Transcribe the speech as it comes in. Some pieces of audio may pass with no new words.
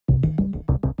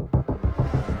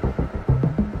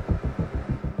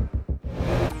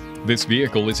This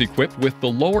vehicle is equipped with the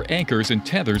lower anchors and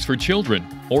tethers for children,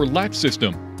 or latch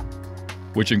system,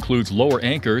 which includes lower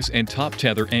anchors and top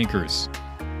tether anchors.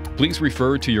 Please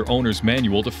refer to your owner's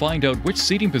manual to find out which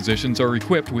seating positions are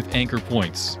equipped with anchor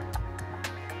points.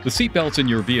 The seat belts in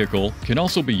your vehicle can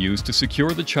also be used to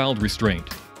secure the child restraint.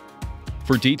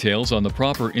 For details on the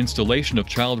proper installation of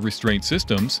child restraint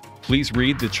systems, please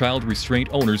read the Child Restraint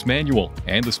Owner's Manual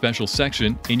and the special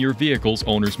section in your vehicle's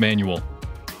owner's manual.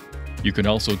 You can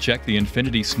also check the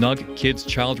INFINITI Snug Kids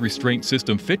Child Restraint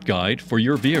System Fit Guide for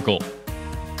your vehicle.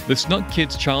 The Snug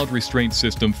Kids Child Restraint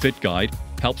System Fit Guide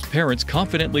helps parents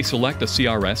confidently select a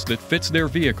CRS that fits their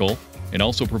vehicle and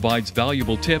also provides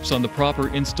valuable tips on the proper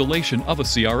installation of a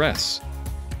CRS.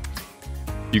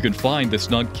 You can find the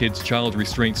Snug Kids Child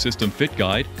Restraint System Fit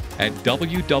Guide at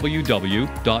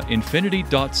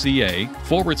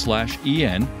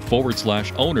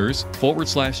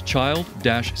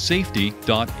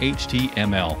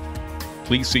www.infiniti.ca/en/owners/child-safety.html.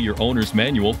 Please see your owner's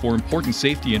manual for important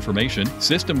safety information,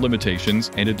 system limitations,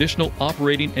 and additional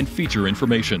operating and feature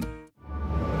information.